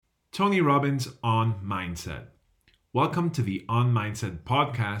Tony Robbins On Mindset. Welcome to the On Mindset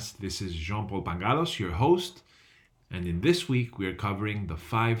podcast. This is Jean-Paul Pangalos, your host. And in this week, we are covering the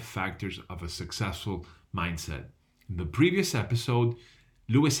 5 factors of a successful mindset. In the previous episode,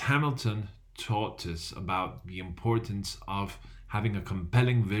 Lewis Hamilton taught us about the importance of having a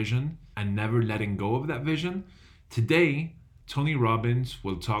compelling vision and never letting go of that vision. Today, Tony Robbins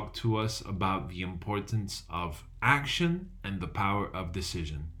will talk to us about the importance of action and the power of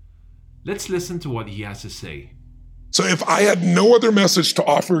decision. Let's listen to what he has to say. So if I had no other message to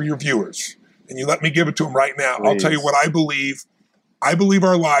offer your viewers, and you let me give it to them right now, Please. I'll tell you what I believe. I believe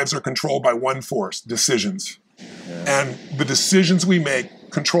our lives are controlled by one force, decisions. Yeah. And the decisions we make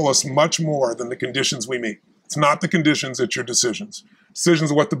control us much more than the conditions we meet. It's not the conditions, it's your decisions.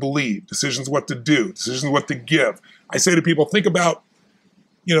 Decisions what to believe, decisions what to do, decisions what to give. I say to people, think about,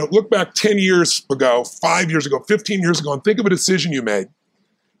 look back 10 years ago, 5 years ago, 15 years ago, and think of a decision you made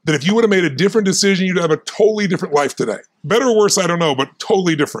that if you would have made a different decision, you'd have a totally different life today. Better or worse, I don't know, but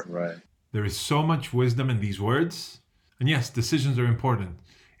totally different. Right. There is so much wisdom in these words. And yes, decisions are important.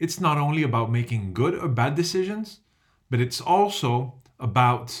 It's not only about making good or bad decisions, but it's also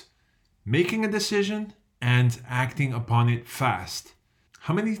about making a decision and acting upon it fast.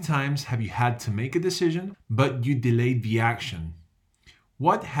 How many times have you had to make a decision, but you delayed the action?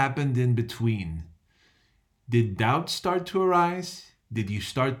 What happened in between? Did doubt start to arise? Did you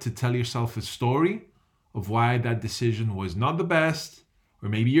start to tell yourself a story of why that decision was not the best, or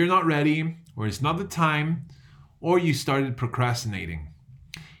maybe you're not ready, or it's not the time, or you started procrastinating?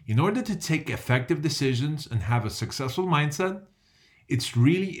 In order to take effective decisions and have a successful mindset, it's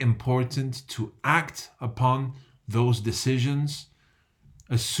really important to act upon those decisions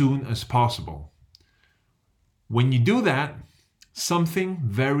as soon as possible. When you do that, something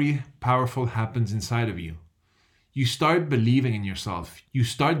very powerful happens inside of you. You start believing in yourself. You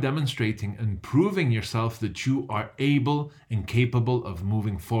start demonstrating and proving yourself that you are able and capable of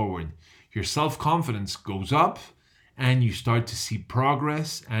moving forward. Your self-confidence goes up and you start to see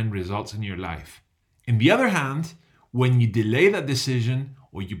progress and results in your life. On the other hand, when you delay that decision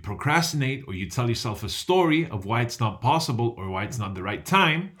or you procrastinate or you tell yourself a story of why it's not possible or why it's not the right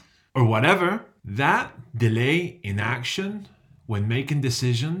time or whatever, that delay in action when making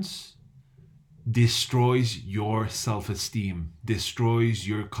decisions destroys your self-esteem, destroys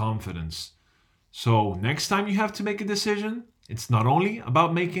your confidence. So next time you have to make a decision, it's not only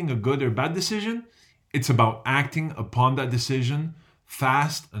about making a good or bad decision, it's about acting upon that decision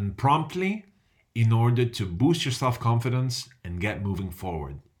fast and promptly in order to boost your self-confidence and get moving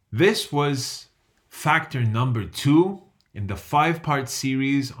forward. This was factor number 2 in the 5-part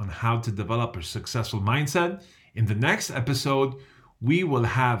series on how to develop a successful mindset. In the next episode, we will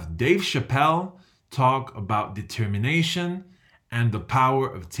have Dave Chappelle talk about determination and the power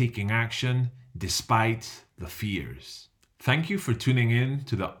of taking action despite the fears. Thank you for tuning in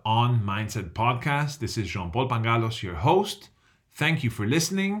to the On Mindset podcast. This is Jean-Paul Pangalos, your host. Thank you for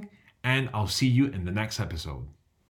listening, and I'll see you in the next episode.